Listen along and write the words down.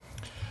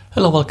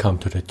Hello, welcome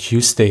to the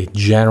Tuesday,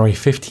 January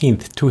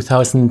 15th,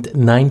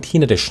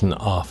 2019 edition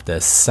of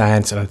the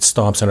Science and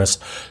Storm Center's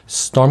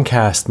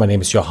StormCast. My name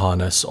is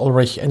Johannes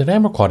Ulrich and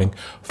I'm recording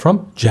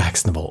from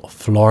Jacksonville,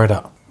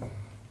 Florida.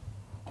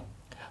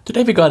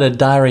 Today we got a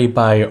diary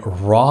by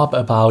Rob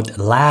about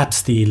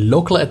Labs, the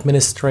local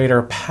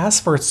administrator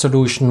password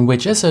solution,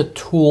 which is a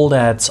tool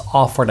that's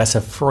offered as a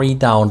free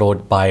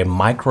download by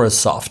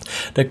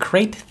Microsoft. The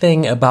great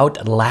thing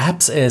about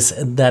Labs is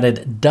that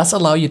it does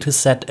allow you to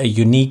set a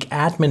unique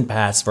admin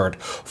password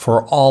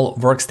for all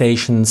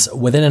workstations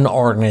within an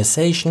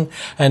organization.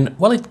 And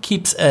well, it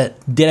keeps a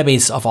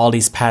database of all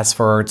these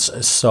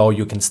passwords so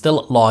you can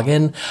still log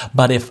in.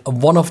 But if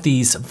one of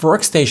these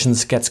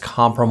workstations gets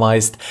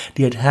compromised,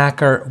 the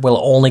attacker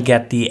will only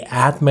get the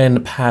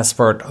admin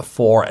password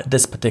for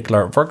this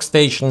particular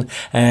workstation,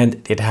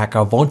 and the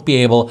attacker won't be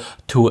able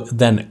to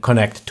then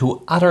connect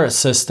to other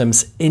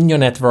systems in your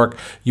network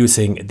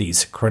using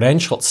these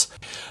credentials.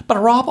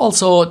 But Rob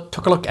also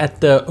took a look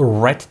at the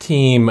red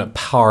team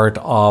part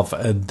of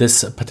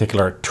this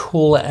particular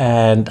tool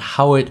and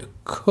how it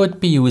could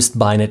be used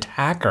by an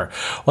attacker.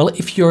 Well,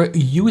 if you're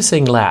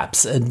using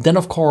Labs, then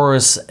of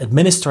course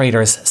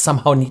administrators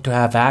somehow need to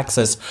have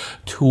access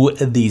to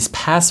these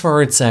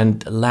passwords,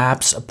 and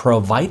Labs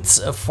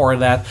provides for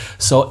that.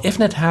 So if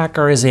an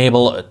attacker is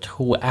able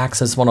to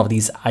access one of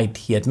these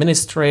IT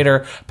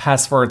administrator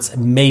passwords,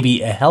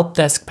 maybe a help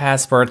desk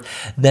password,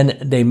 then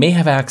they may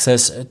have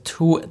access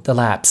to the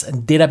Labs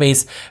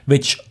database,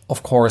 which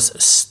of course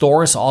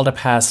stores all the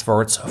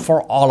passwords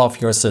for all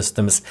of your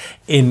systems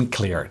in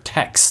clear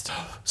text.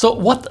 So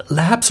what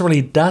Labs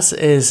really does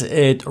is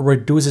it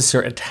reduces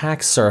your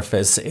attack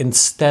surface.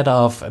 Instead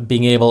of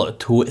being able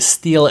to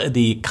steal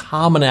the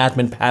common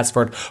admin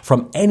password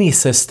from any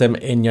system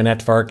in your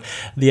network,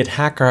 the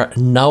attacker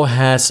now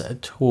has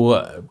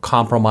to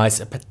compromise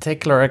a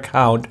particular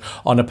account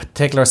on a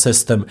particular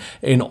system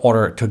in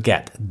order to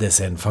get this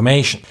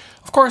information.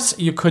 Of course,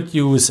 you could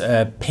use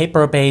a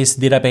paper-based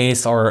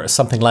database or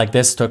something like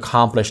this to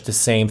accomplish the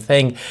same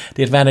thing.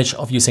 The advantage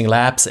of using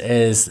Labs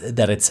is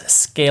that it's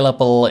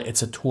scalable.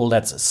 It's a tool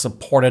that's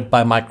supported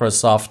by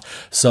Microsoft,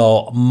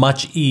 so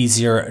much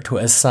easier to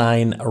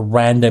assign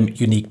random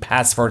unique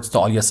passwords to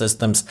all your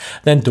systems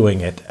than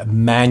doing it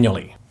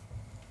manually.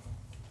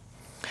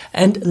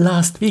 And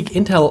last week,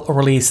 Intel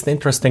released an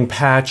interesting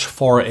patch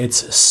for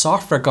its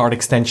software guard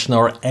extension,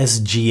 or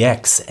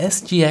SGX.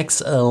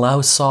 SGX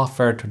allows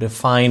software to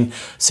define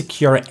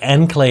secure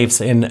enclaves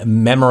in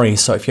memory.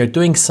 So if you're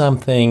doing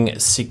something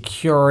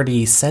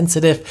security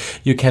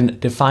sensitive, you can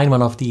define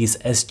one of these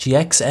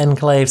SGX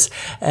enclaves,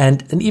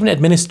 and even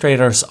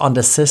administrators on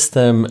the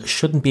system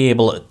shouldn't be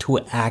able to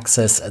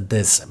access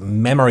this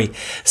memory.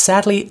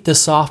 Sadly, the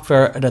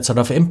software that sort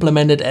of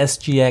implemented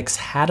SGX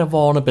had a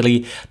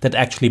vulnerability that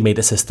actually made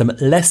the system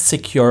less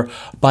secure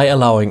by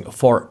allowing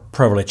for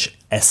privilege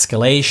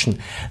escalation.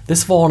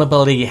 This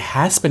vulnerability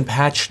has been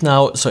patched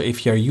now, so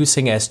if you're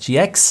using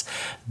SGX,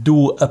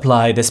 do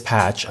apply this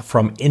patch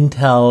from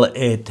Intel.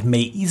 It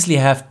may easily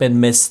have been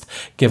missed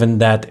given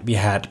that we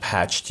had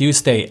Patch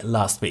Tuesday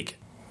last week.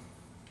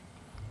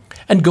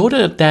 And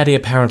GoDaddy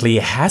apparently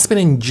has been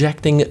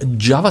injecting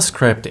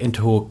JavaScript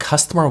into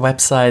customer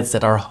websites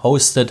that are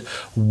hosted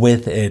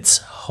with its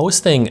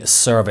hosting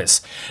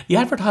service. The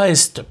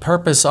advertised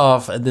purpose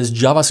of this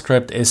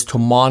JavaScript is to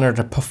monitor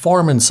the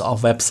performance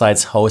of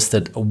websites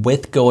hosted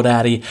with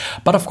GoDaddy.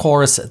 But of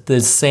course, the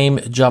same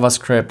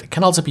JavaScript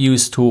can also be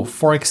used to,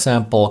 for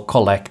example,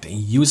 collect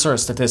user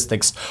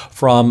statistics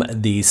from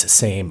these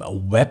same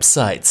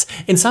websites.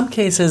 In some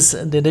cases,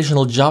 the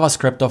additional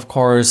JavaScript, of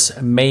course,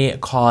 may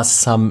cause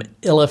some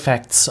ill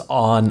effects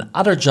on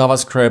other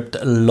JavaScript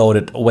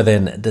loaded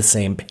within the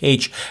same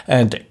page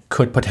and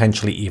could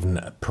potentially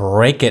even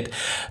break it.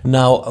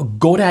 Now,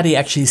 GoDaddy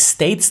actually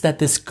states that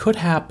this could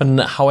happen.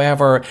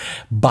 However,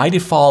 by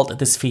default,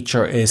 this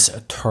feature is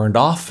turned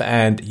off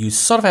and you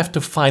sort of have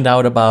to find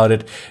out about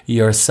it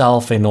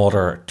yourself in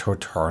order to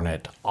turn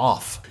it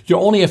off.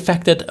 You're only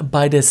affected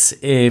by this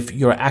if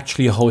you're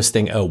actually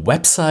hosting a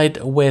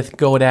website with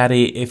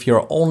GoDaddy. If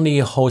you're only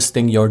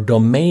hosting your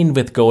domain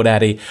with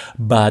GoDaddy,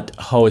 but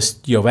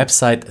host your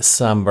website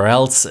somewhere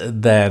else,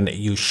 then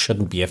you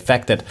shouldn't be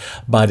affected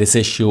by this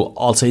issue.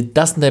 Also, it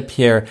doesn't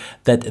appear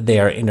that they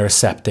are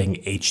intercepting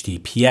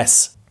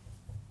HTTPS.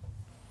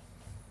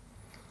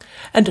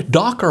 And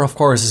Docker, of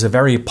course, is a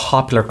very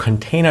popular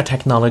container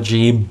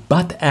technology,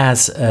 but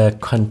as a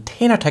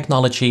container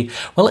technology,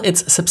 well,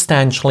 it's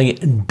substantially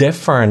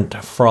different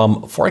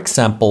from, for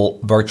example,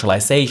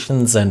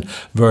 virtualizations and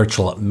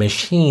virtual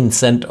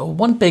machines. And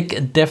one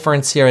big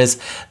difference here is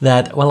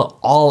that, well,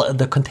 all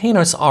the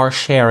containers are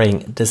sharing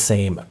the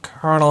same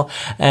kernel,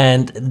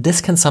 and this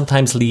can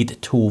sometimes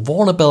lead to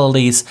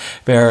vulnerabilities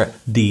where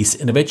these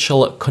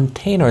individual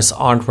containers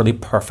aren't really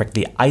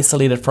perfectly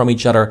isolated from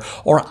each other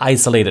or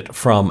isolated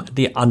from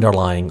the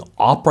underlying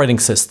operating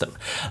system.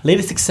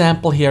 Latest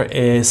example here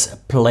is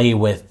Play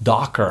with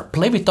Docker.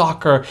 Play with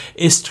Docker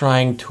is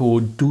trying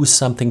to do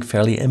something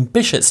fairly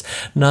ambitious.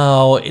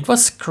 Now, it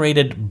was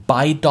created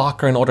by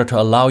Docker in order to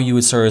allow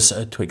users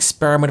to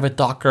experiment with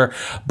Docker,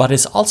 but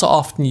is also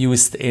often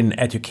used in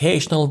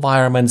educational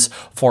environments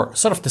for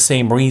sort of the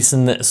same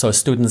reason, so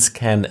students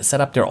can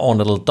set up their own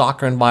little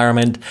Docker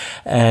environment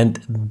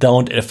and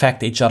don't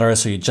affect each other,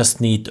 so you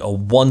just need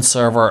one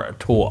server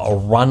to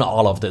run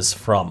all of this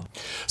from.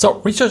 So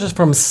researchers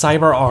from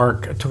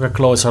CyberArk took a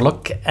closer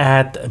look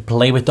at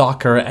Play with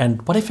Docker,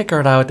 and what they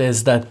figured out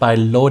is that by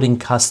loading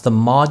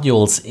custom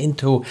modules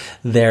into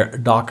their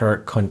Docker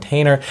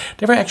container,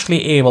 they were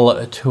actually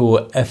able to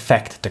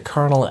affect the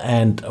kernel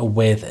and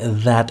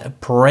with that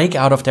break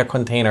out of their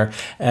container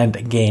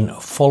and gain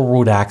full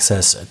root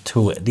access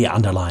to the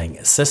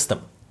underlying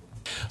system.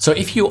 So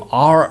if you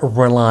are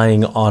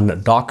relying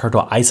on Docker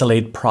to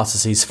isolate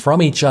processes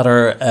from each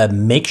other,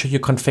 make sure you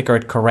configure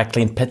it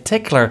correctly, in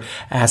particular,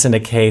 as in the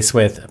case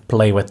with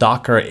Play with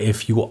Docker,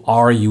 if you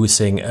are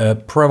using a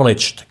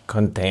privileged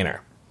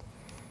container.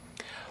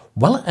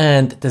 Well,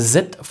 and this is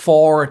it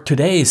for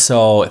today.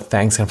 So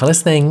thanks again for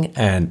listening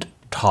and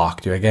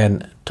talk to you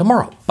again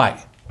tomorrow.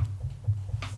 Bye.